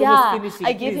it's almost finishing.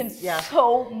 I gave him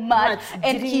so much.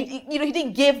 And he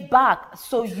didn't give back.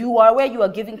 So you are where you are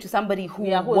giving to somebody who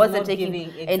wasn't taking.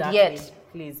 And yet.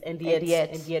 Please, and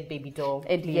yet, baby doll.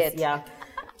 And please, yet.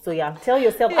 So tell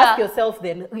yourself, ask yourself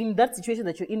then, in that situation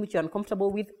that you're in, which you're uncomfortable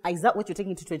with, is that what you're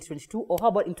taking into 2022? Or how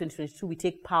about in 2022, we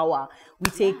take power, we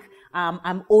take,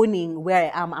 I'm owning where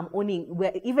I am, I'm owning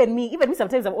where, even me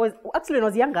sometimes I'm always, actually when I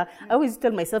was younger, I always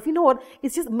tell myself, you know what,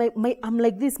 it's just I'm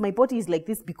like this, my body is like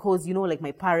this because, like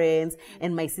my parents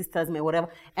and my sisters, my whatever.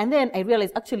 And then I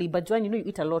realized, actually, but Joanne, you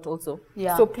eat a lot also.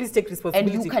 So please take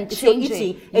responsibility. And you can change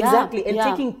it. Exactly. And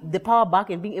taking the power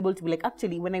back and being able to be like,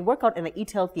 actually, when I work out and I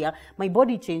eat healthier, my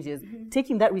body changes.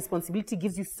 Taking that responsibility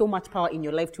gives you so much power in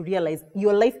your life to realize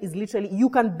your life is literally, you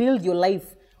can build your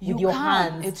life with your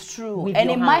hands. It's true. And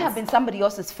it might have been somebody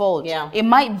else's fault. Yeah. It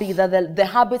might be that the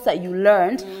habits that you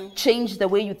learned changed the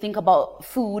way you think about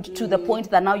food to the point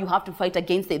that now you have to fight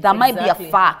against it. That might be a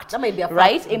fact. That might be a fact.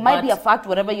 Right? It might be a fact,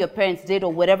 whatever your parents did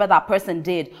or whatever that person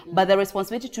did. But the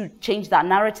responsibility to change that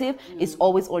narrative is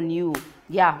always on you.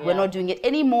 Yeah, we're not doing it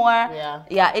anymore.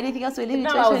 Yeah. Anything else we leave?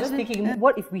 No, I was just thinking,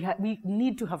 what if we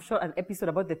need to have shot an episode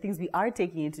about the things we are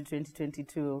taking into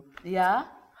 2022? Yeah.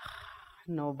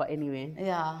 No, but anyway.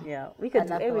 Yeah. We can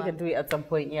do it at some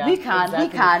point. Yeah. We can.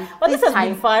 But this has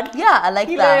been fun. Yeah, I like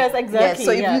Hilarious, that.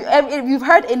 Exactly. Yeah, so if you've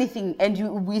heard anything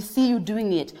and we see you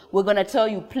doing it, we're gonna tell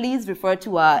you, please refer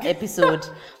to our episode.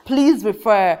 Please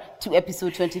refer to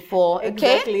episode 24. Okay?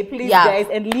 Exactly. Please, guys,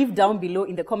 and leave down below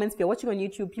in the comments. If you're watching on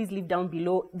YouTube, please leave down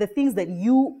below the things that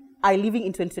you are living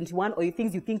in 2021, or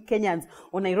things you think Kenyans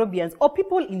or Nairobians or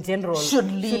people in general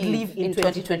should live in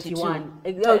 2021.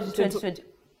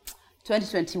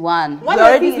 2021. One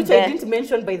of the things which I didn't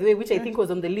mention, by the way, which I think was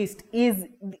on the list, is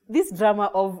this drama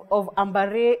of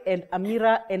Ambare and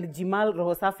Amira and Jimal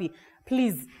Rohosafi.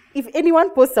 Please, if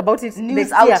anyone posts about it,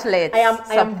 news outlets, I am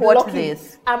support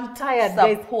this. I'm tired,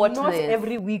 support guys. Not this.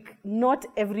 Not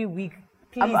every week.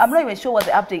 Please. I'm not even sure what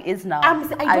the update is now. I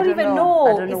don't even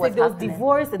know. I don't know it's what's like there was happening.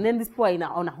 divorce, and then this poor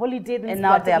on a holiday, and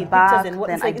now they're back. And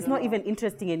it's like it's not even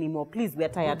interesting anymore. Please, we're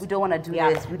tired. We don't want to do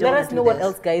this. We don't Let us know what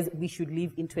else, guys, we should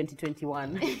leave in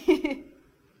 2021.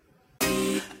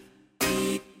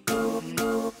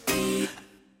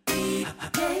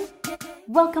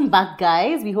 Welcome back,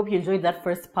 guys. We hope you enjoyed that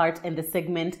first part and the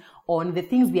segment on the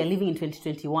things we are living in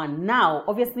 2021. Now,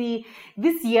 obviously,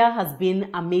 this year has been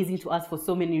amazing to us for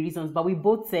so many reasons, but we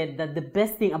both said that the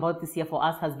best thing about this year for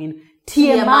us has been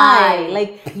TMI.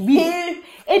 Like,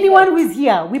 anyone who is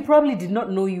here, we probably did not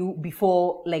know you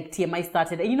before, like, TMI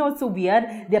started. And you know what's so weird?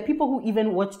 There are people who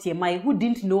even watch TMI who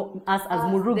didn't know us as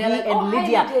Murugi and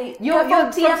Lydia. You're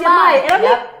from TMI. And I'm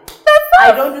like,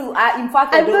 I don't do. In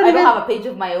fact, I don't have a page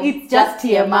of my own. It's just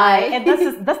TMI,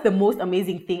 and that's the most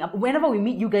amazing thing. Whenever we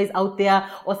meet you guys out there,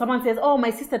 or someone says, "Oh, my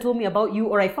sister told me about you,"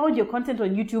 or "I found your content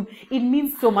on YouTube," it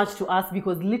means so much to us,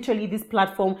 because literally this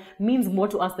platform means more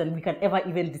to us than we can ever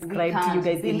even describe to you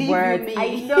guys in words.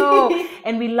 I know,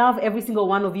 and we love every single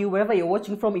one of you wherever you're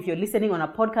watching from. If you're listening on a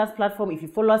podcast platform, if you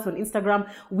follow us on Instagram,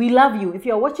 we love you. If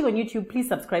you're watching on YouTube, please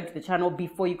subscribe to the channel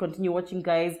before you continue watching,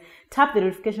 guys. Tap the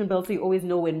notification bell so you always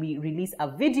know when we release a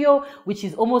video, which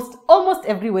is almost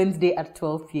every Wednesday at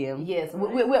 12 p.m. Yes,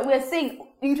 we're saying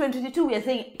in 2022, we are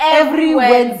saying every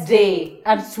Wednesday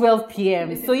at 12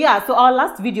 p.m. So yeah, so our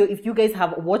last video, if you guys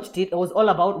have watched it, it was all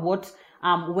about what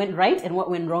went right and what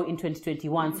went wrong in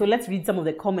 2021. So let's read some of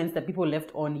the comments that people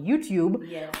left on YouTube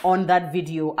on that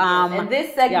video. And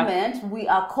this segment we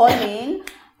are calling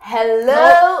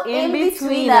Hello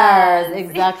In-Betweeners.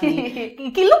 Exactly.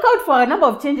 Look out for a number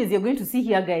of changes you're going to see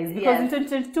here, guys, because in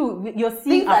 2022 you're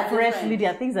seeing a fresh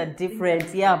Lydia. Things are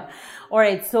different. Yeah. All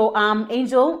right. So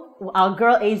Angel, our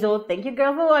girl Angel, thank you,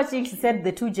 girl, for watching. She said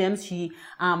the 2 gems she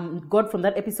got from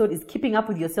that episode is keeping up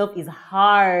with yourself is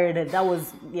hard. That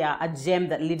was a gem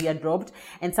that Lydia dropped.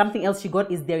 And something else she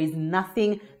got is there is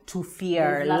nothing to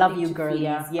fear. Love you, girl.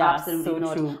 Yeah, absolutely so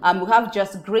not. True. We have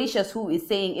Just Gracious, who is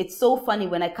saying, it's so funny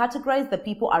when I categorize the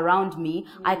people around me,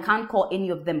 I can't call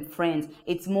any of them friends.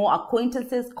 It's more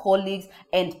acquaintances, colleagues,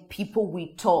 and people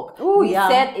we talk. We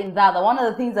said in that one of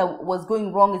the things that was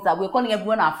going wrong is that we're calling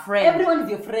everyone our friend. Everyone is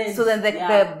your friend. So then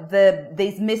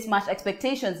there's mismatched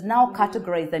expectations. Now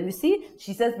categorize them. You see,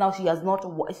 she says now she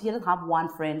doesn't have one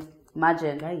friend.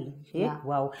 Imagine.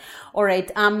 Wow. All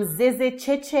right. Zeze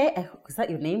Cheche. Is that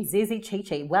your name? Zeze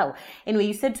Cheche. Wow. Anyway,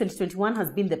 you said 2021 has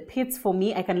been the pits for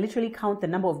me. I can literally count the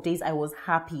number of days I was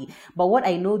happy. But what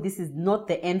I know, this is not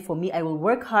the end for me. I will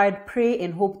work hard, pray,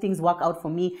 and hope things work out for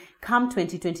me. Come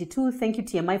 2022. Thank you,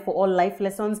 TMI, for all life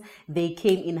lessons. They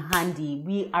came in handy.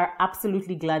 We are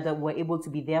absolutely glad that we're able to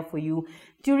be there for you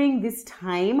during this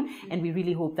time, and we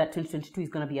really hope that 2022 is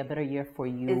going to be a better year for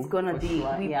you. It's going to be.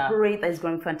 Sure. We pray that it's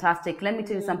going to be fantastic. Let me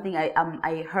tell you something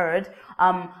I heard.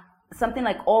 Something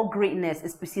like all greatness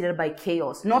is preceded by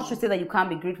chaos. Not to say that you can't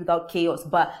be great without chaos,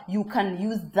 but you can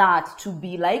use that to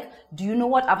be like, do you know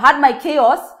what? I've had my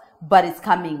chaos, but it's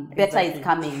coming. Better is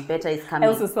coming. Better is coming.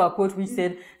 I also saw a quote which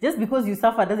said, just because you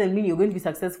suffer doesn't mean you're going to be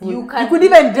successful. You could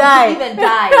even die. You could even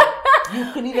die.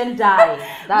 You could even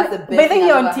die. That's the best thing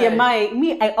I've on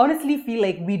TMI, I honestly feel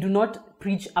like we do not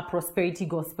preach a prosperity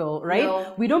gospel, right?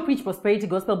 No. We don't preach prosperity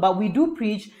gospel, but we do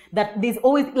preach that there's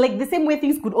always, like, the same way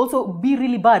things could also be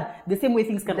really bad, the same way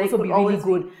things can also be really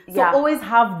good. So always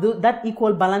have that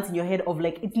equal balance in your head of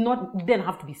like, it doesn't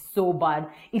have to be so bad.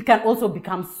 It can also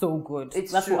become so good.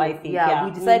 That's true. what I think. Yeah,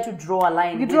 we decide to draw a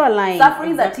line. You draw a line.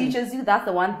 Suffering that teaches you, that's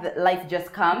the one that life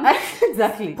just comes.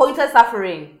 Exactly. Pointer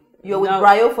suffering. You're with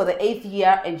Brayo for the 8th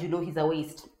year and you know he's a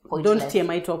waste. Pointless. Don't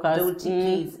TMI talkers. Don't,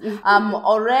 please.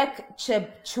 Orek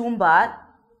Chumba.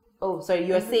 Oh, sorry,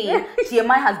 you're saying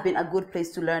TMI has been a good place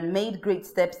to learn. Made great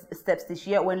steps this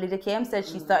year. When Lydia KM said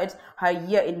she started her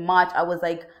year in March, I was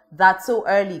like, that's so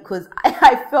early, because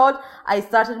I felt I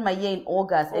started my year in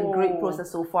August, and great process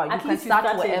so far. You can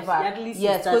start wherever.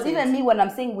 Yes, because even me, when I'm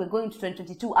saying we're going to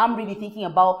 2022, I'm really thinking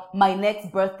about my next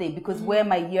birthday, because where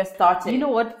my year started. You know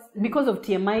what? Because of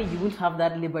TMI, you won't have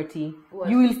that liberty. What?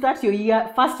 You will start your year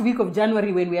first week of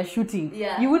January when we are shooting.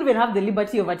 Yeah. You wouldn't even have the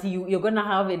liberty of it. You're going to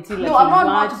have until like I'm not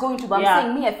March. going to, but I'm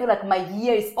saying me, I feel like my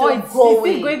year is still it's still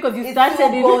going because you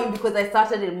started going because I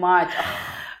started in March.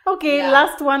 Okay,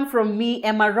 last one from me,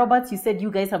 Emma Roberts. You said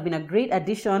you guys have been a great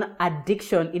addition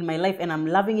in my life, and I'm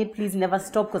loving it. Please never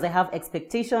stop, because I have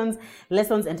expectations,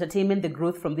 lessons, entertainment, the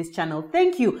growth from this channel.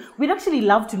 Thank you. We'd actually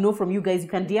love to know from you guys. You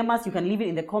can DM us, you can leave it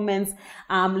in the comments.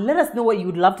 Let us know what you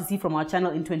would love to see from our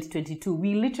channel in 2022.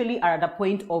 We literally are at a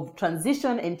point of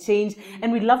transition and change,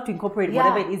 and we'd love to incorporate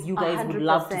whatever it is you guys 100%. Would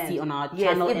love to see on our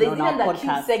channel and on our podcast. If there's even that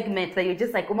cute segment that you're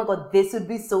just like, oh my god, this would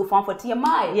be so fun for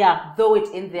TMI. Yeah, throw it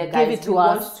in there, guys. Give it to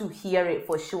us. To hear it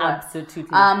for sure. Absolutely.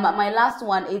 My last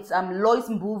one, it's Lois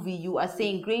Mbuvi. You are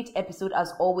saying great episode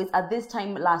as always. At this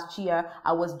time last year,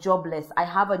 I was jobless. I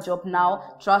have a job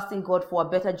now, trusting God for a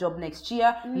better job next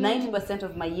year. 90%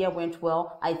 of my year went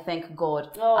well. I thank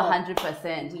God.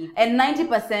 100%. And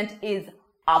 90% is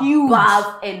huge.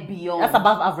 Above and beyond. That's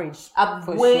above average.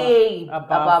 Way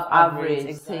above average.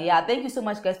 Exactly. So yeah, thank you so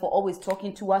much, guys, for always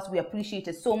talking to us. We appreciate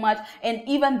it so much. And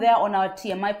even there on our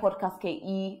TMI Podcast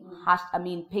KE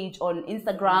page on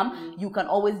Instagram, you can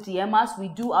always DM us. We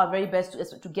do our very best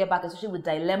to get back, especially with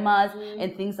dilemmas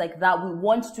and things like that. We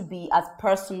want to be as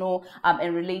personal and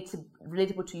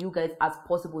relatable to you guys as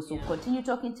possible. So continue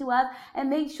talking to us, and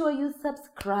make sure you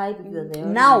subscribe if you're there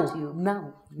now. On YouTube.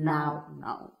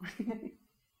 Now.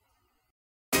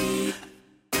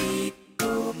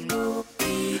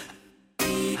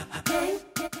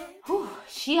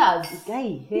 Cheers,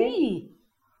 guy. Hey.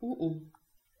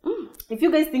 If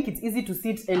you guys think it's easy to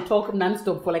sit and talk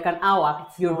non-stop for like an hour,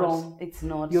 you're wrong. It's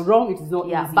not. You're wrong. It's not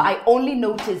easy. But I only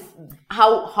notice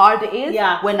how hard it is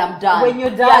when I'm done. When you're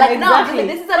done, exactly.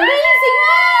 This is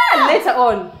amazing. Later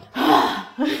on.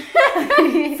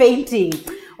 Fainting.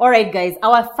 All right, guys,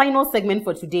 our final segment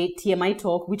for today, TMI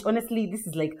Talk, which honestly, this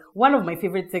is like one of my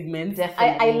favorite segments.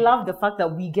 Definitely. I love the fact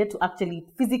that we get to actually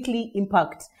physically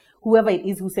impact whoever it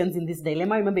is who sends in this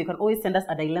dilemma. Remember, you can always send us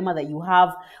a dilemma that you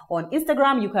have on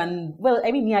Instagram. You can,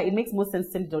 it makes most sense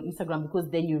to send it on Instagram, because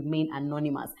then you remain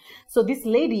anonymous. So this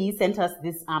lady sent us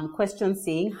this question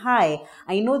saying, hi,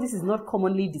 I know this is not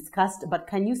commonly discussed, but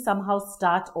can you somehow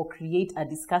start or create a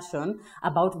discussion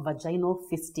about vaginal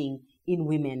fisting in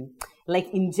women?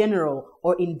 Like in general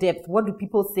or in depth, what do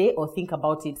people say or think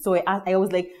about it? So I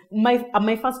was like,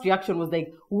 my first reaction was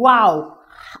like, wow,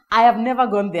 I have never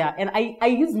gone there. And I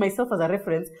used myself as a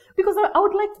reference because I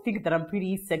would like to think that I'm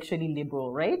pretty sexually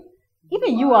liberal, right?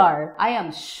 Even you are. I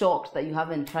am shocked that you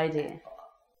haven't tried it.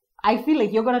 I feel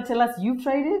like you're going to tell us you've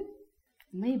tried it?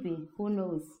 Maybe. Who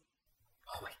knows?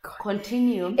 Oh my God.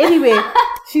 Continue. Anyway,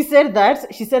 she said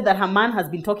that her man has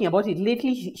been talking about it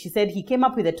lately. She said he came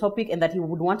up with a topic and that he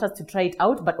would want us to try it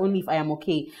out, but only if I am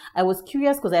okay. I was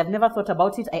curious because I have never thought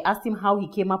about it. I asked him how he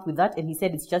came up with that, and he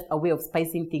said it's just a way of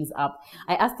spicing things up.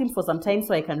 I asked him for some time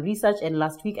so I can research, and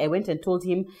last week I went and told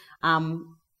him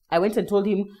I'm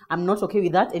not okay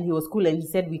with that, and he was cool, and he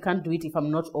said we can't do it if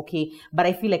I'm not okay, but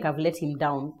I feel like I've let him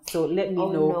down. So let me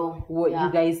know what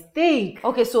you guys think.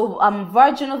 Okay, so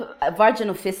vaginal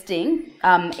fisting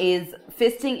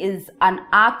is an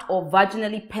act of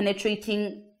vaginally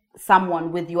penetrating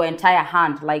someone with your entire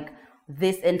hand, like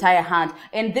this entire hand.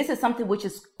 And this is something which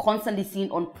is constantly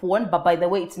seen on porn, but by the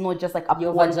way, it's not just like a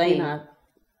your porn vagina thing.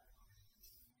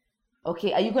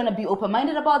 Okay, are you going to be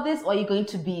open-minded about this, or are you going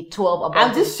to be 12 about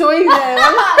I'm just showing them.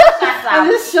 I'm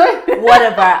just showing.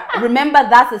 Whatever. Remember,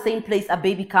 that's the same place a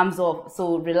baby comes off,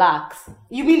 so relax.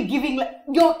 You mean giving, like,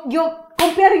 you're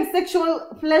comparing sexual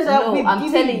pleasure with I'm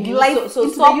giving telling you, life so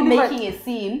stop making a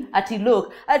scene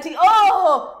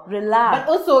relax. But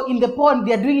also in the porn,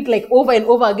 they're doing it like over and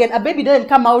over again. A baby doesn't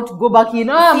come out, go back in.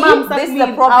 This is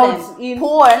the problem.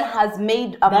 Porn has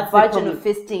made a vaginal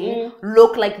fisting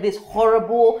look like this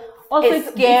horrible, Also, it's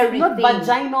scary. It's not thing.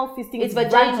 vaginal fisting. It's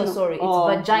vaginal. Sorry, Oh,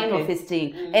 it's vaginal okay.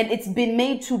 fisting, and it's been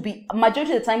made to be.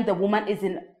 Majority of the time, the woman is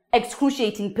in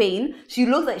excruciating pain. She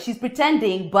looks like she's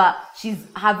pretending, but she's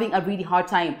having a really hard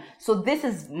time. So this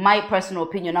is my personal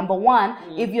opinion. Number one,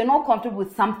 if you're not comfortable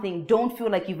with something, don't feel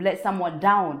like you've let someone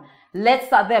down. Let's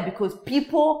start there, because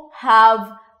people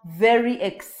have very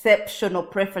exceptional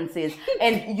preferences,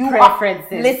 and you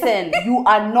listen, you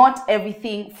are not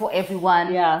everything for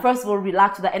everyone. First of all,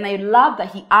 relax with that. And I love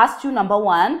that he asked you, number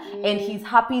one, and he's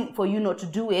happy for you not to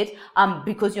do it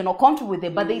because you're not comfortable with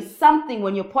it. But there's something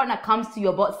when your partner comes to you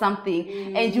about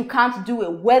something and you can't do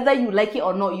it, whether you like it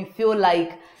or not, you feel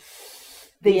like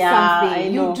there's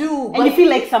something you do, and you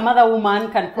feel like some other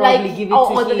woman can probably give it to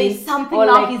or him, there's something or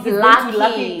now like he's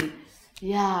lacking.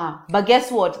 Yeah, but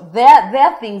guess what? There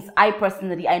are things I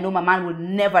know my man would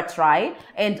never try,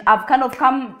 and I've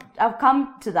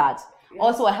come to that.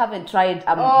 Also, I haven't tried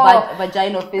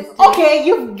vaginal fisting. Okay,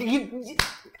 you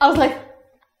I was like,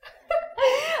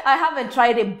 I haven't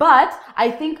tried it, but I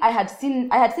think I had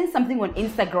seen something on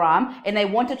Instagram, and I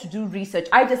wanted to do research.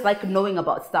 I just like knowing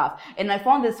about stuff, and I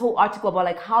found this whole article about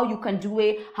like how you can do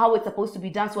it, how it's supposed to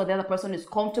be done, so the other person is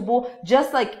comfortable.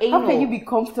 Just like anal. How can you be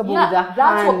comfortable with the hand?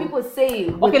 That's what people say.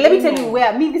 Okay, let me tell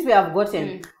you this way I've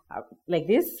gotten like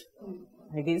this,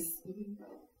 like this,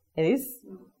 like this,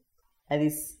 like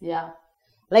this. Yeah,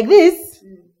 like this,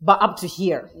 but up to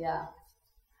here. Yeah.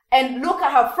 And look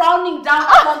at her frowning down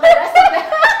upon the rest of it.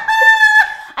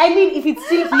 I mean, if it's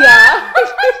still here.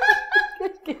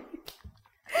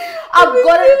 I've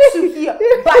got it to here.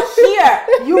 But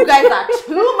here, you guys are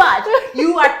too much.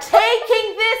 You are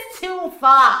taking this too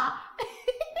far.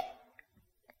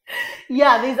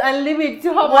 Yeah, there's a limit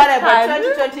to how much time.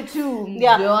 2022.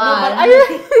 Yeah.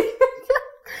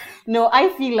 No, I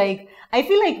feel like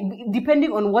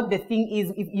depending on what the thing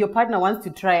is, if your partner wants to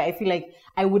try, I feel like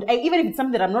even if it's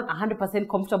something that I'm not 100%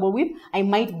 comfortable with, I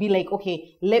might be like,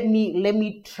 okay, let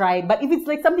me try. But if it's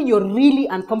like something you're really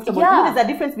uncomfortable, there's a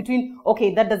difference between,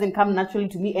 okay, that doesn't come naturally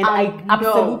to me, and I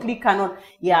absolutely cannot.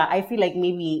 Yeah, I feel like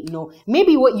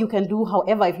maybe what you can do,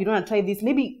 however, if you don't want to try this,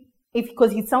 maybe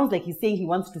because it sounds like he's saying he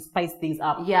wants to spice things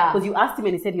up. Yeah. Because you asked him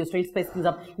and he said he was trying to spice things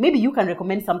up. Maybe you can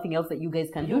recommend something else that you guys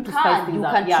can do to spice things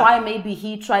up. You can try, maybe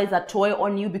he tries a toy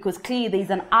on you, because clearly there's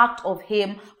an act of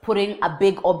him putting a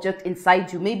big object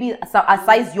inside you, maybe a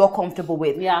size you're comfortable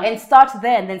with. Yeah. And start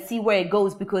there and then see where it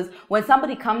goes, because when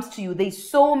somebody comes to you, there's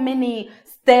so many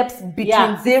steps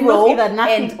between 0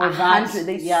 and 100.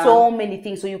 There's so many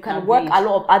things, so you can work a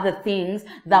lot of other things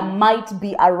that might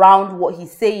be around what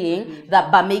he's saying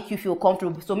that make you feel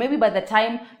comfortable. So maybe by the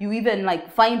time you even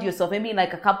like find yourself, maybe in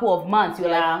like a couple of months, you're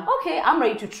like, okay, I'm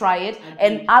ready to try it.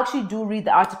 And actually do read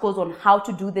the articles on how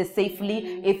to do this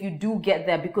safely if you do get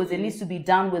there, because it needs to be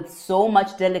done with so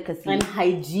much delicacy and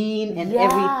hygiene and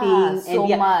everything. So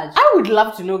much. I would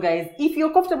love to know, guys, if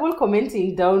you're comfortable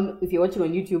commenting down, if you're watching on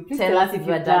YouTube, please tell us if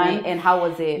you're done and how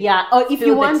was it. Yeah, or if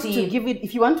you want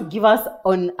to give us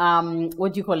on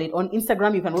what do you call it, on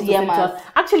Instagram, you can also send to us.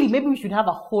 Actually, maybe we should have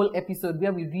a whole episode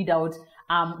where we read out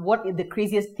what are the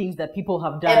craziest things that people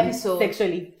have done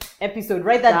sexually.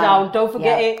 Write that down. Don't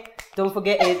forget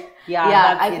it.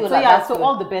 Yeah, I feel like so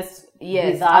all the best.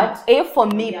 Yes, if for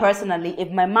me personally,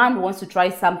 if my man wants to try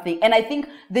something, and I think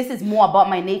this is more about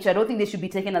my nature, I don't think this should be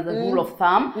taken as a rule of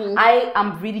thumb. I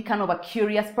am really kind of a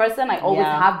curious person. I always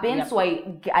have been, so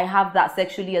I have that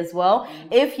sexually as well.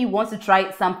 If he wants to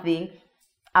try something,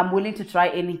 I'm willing to try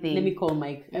anything. Let me call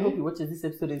Mike. I hope he watches this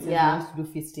episode and says he wants to do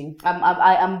fisting.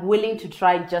 I'm willing to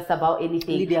try just about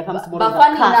anything. Lydia comes tomorrow. But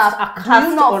funny enough, do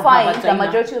you not find the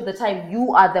majority of the time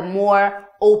you are the more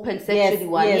open sexually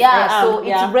one? So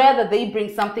it's rare that they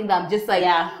bring something that I'm just like,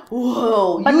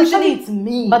 whoa. But usually it's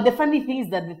me. But the funny thing is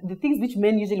that the things which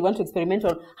men usually want to experiment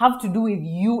on have to do with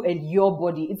you and your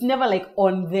body. It's never like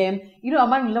on them. You know, a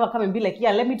man will never come and be like,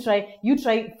 let me try. You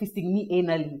try fisting me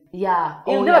anally. Yeah.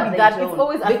 It'll never be that. It's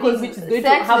always a thing which is going to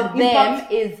have them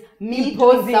is me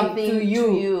doing something to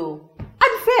you.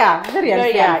 Unfair, very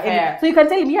unfair. So you can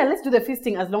tell him, let's do the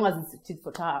fisting as long as it's tit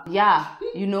for tat. Yeah,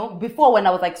 before when I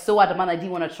was like so adamant I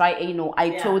didn't want to try anal,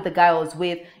 I told the guy I was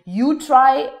with, you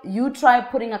try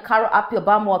putting a carrot up your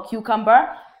bum or a cucumber,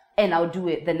 and I'll do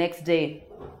it the next day.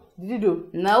 Did you do?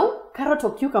 No. Carrot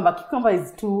or cucumber? Cucumber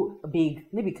is too big.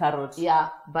 Maybe carrot. Yeah,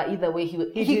 but either way, he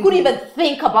couldn't even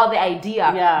think about the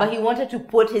idea. Yeah. But he wanted to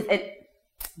put his...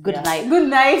 Good night. Good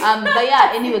night. But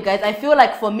yeah, anyway, guys, I feel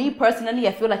like for me personally,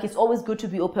 I feel like it's always good to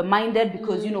be open-minded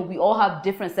because, you know, we all have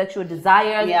different sexual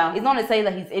desires. Yeah. It's not necessarily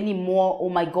that he's any more, oh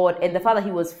my God. And the fact that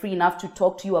he was free enough to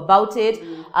talk to you about it,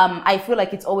 I feel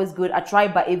like it's always good. I try,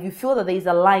 but if you feel that there is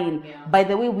a line, by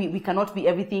the way, we cannot be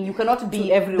everything. You cannot be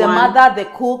the mother, the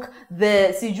cook,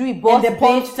 the Sijui boss, and the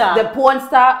porn star. The porn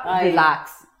star.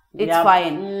 Relax. It's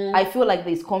fine. I feel like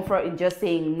there's comfort in just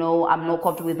saying, no, I'm not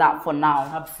comfortable with that for now.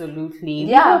 Absolutely.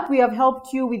 Yeah. We hope we have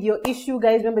helped you with your issue,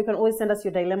 guys. Remember, you can always send us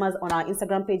your dilemmas on our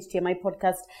Instagram page, TMI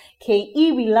Podcast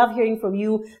KE. We love hearing from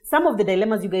you. Some of the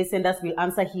dilemmas you guys send us, we'll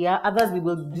answer here. Others, we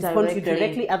will respond to you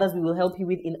directly. Others, we will help you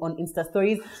with on Insta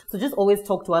stories. So just always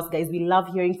talk to us, guys. We love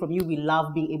hearing from you. We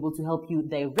love being able to help you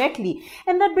directly.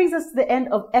 And that brings us to the end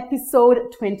of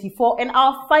episode 24 and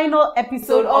our final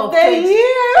episode of the year.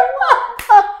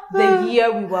 The year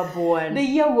we were born. The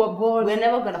year we were born. We're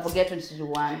never gonna forget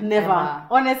 2021. Never. Ever.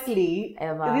 Honestly,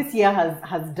 ever. This year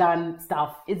has done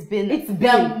stuff. It's been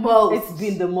the most. It's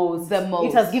been the most. The most.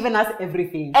 It has given us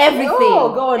everything. Everything.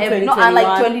 Oh, go on, 2021. Not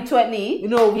unlike 2020.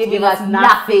 No, giving us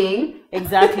nothing.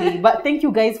 Exactly. But thank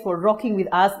you guys for rocking with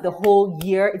us the whole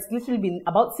year. It's literally been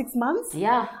about 6 months.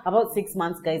 Yeah. About 6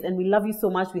 months, guys. And we love you so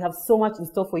much. We have so much in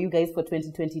store for you guys for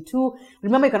 2022.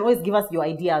 Remember, you can always give us your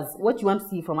ideas, what you want to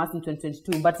see from us in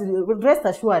 2022. But rest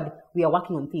assured, we are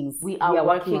working on things. We are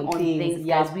working on things,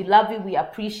 guys. We love you. We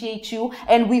appreciate you.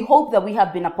 And we hope that we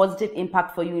have been a positive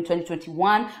impact for you in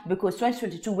 2021 because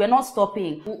 2022, we're not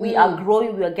stopping. We are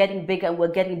growing. We are getting bigger and we're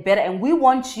getting better. And we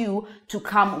want you to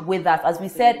come with us. As we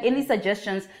said, any suggestions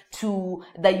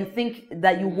that you think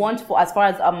that you want for as far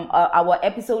as our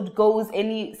episode goes,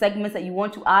 any segments that you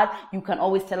want to add, you can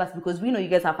always tell us because we know you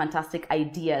guys have fantastic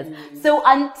ideas. So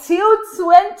until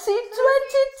 2022,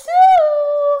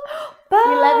 bye.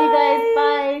 We love you guys.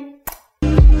 Bye.